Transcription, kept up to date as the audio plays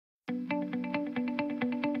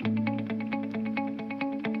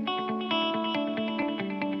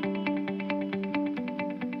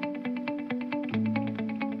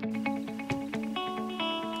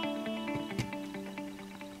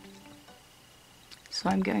So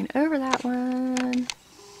I'm going over that one.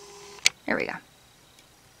 There we go.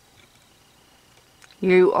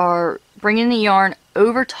 You are bringing the yarn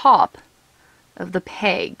over top of the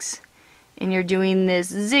pegs, and you're doing this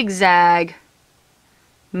zigzag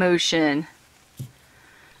motion.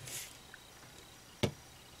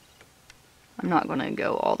 I'm not going to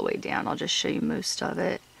go all the way down, I'll just show you most of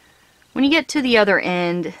it. When you get to the other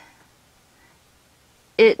end,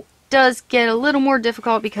 it does get a little more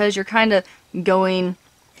difficult because you're kind of going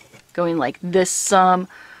like this some,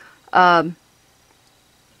 but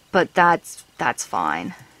that's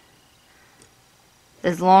fine.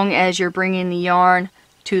 As long as you're bringing the yarn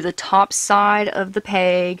to the top side of the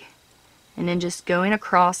peg and then just going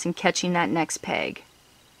across and catching that next peg.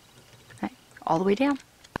 Okay, all the way down.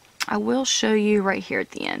 I will show you right here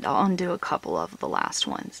at the end. I'll undo a couple of the last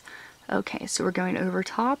ones. Okay, so we're going over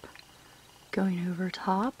top, going over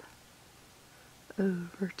top,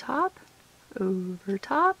 over top, over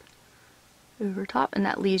top, over top, and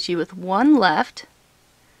that leaves you with one left.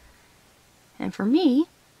 And for me,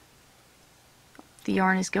 the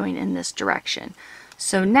yarn is going in this direction.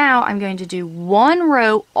 So now I'm going to do one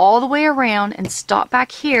row all the way around and stop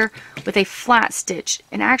back here with a flat stitch.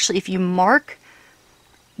 And actually, if you mark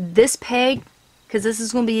this peg, because this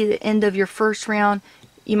is going to be the end of your first round,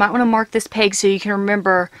 you might want to mark this peg so you can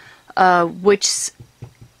remember which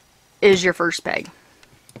is your first peg.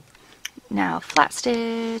 Now flat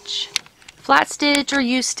stitch or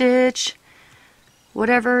U-stitch,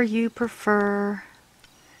 whatever you prefer.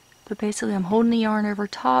 But basically I'm holding the yarn over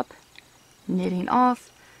top, knitting off.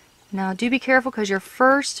 Now do be careful because your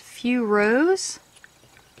first few rows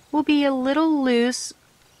will be a little loose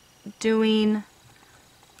doing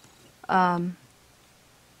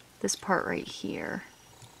this part right here.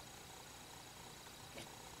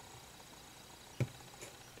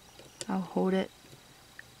 I'll hold it.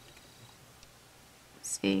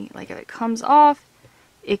 See, like if it comes off,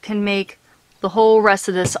 it can make the whole rest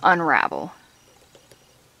of this unravel.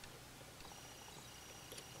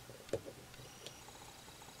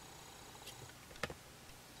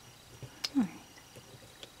 All right.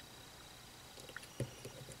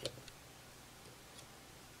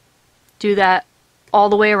 Do that all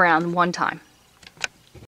the way around one time.